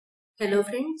Hello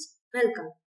friends, welcome.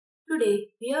 Today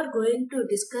we are going to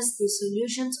discuss the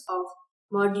solutions of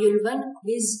Module 1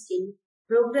 quiz in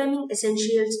Programming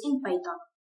Essentials in Python.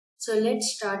 So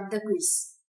let's start the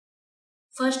quiz.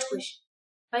 First question.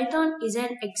 Python is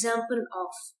an example of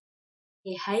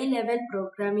a high-level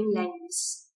programming language.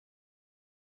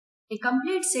 A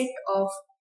complete set of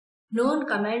known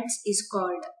commands is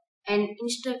called an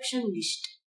instruction list.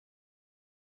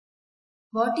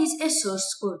 What is a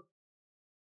source code?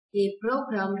 A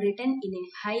program written in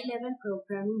a high-level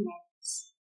programming language.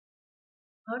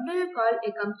 What do you call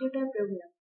a computer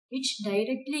program which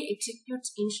directly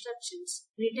executes instructions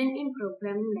written in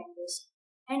programming language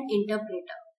and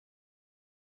interpreter?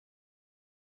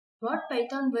 What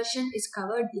Python version is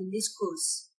covered in this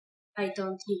course?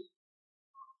 Python 3.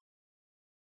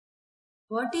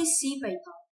 What is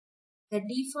CPython? The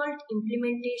default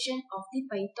implementation of the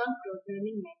Python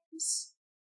programming language.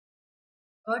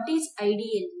 What is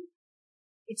IDLE?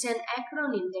 It's an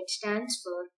acronym that stands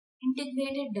for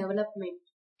Integrated Development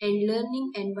and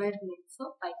Learning Environment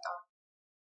for Python.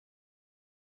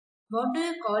 What do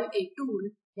you call a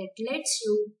tool that lets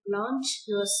you launch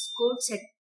your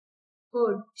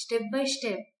code step by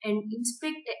step and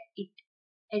inspect it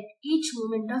at each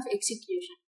moment of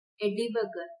execution? A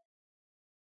debugger.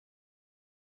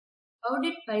 How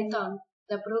did Python,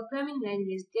 the programming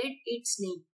language, get its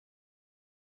name?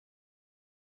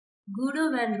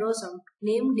 Guido van Rossum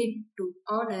named it to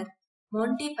honor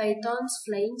Monty Python's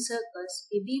Flying Circus,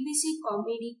 a BBC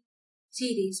comedy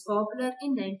series popular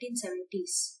in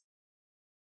 1970s.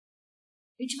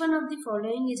 Which one of the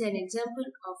following is an example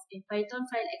of a Python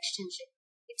file extension?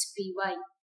 It's py.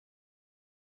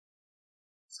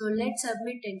 So let's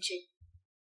submit and check.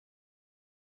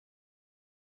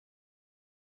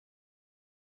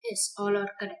 Yes, all are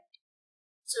correct.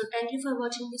 So thank you for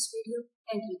watching this video.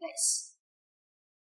 Thank you guys.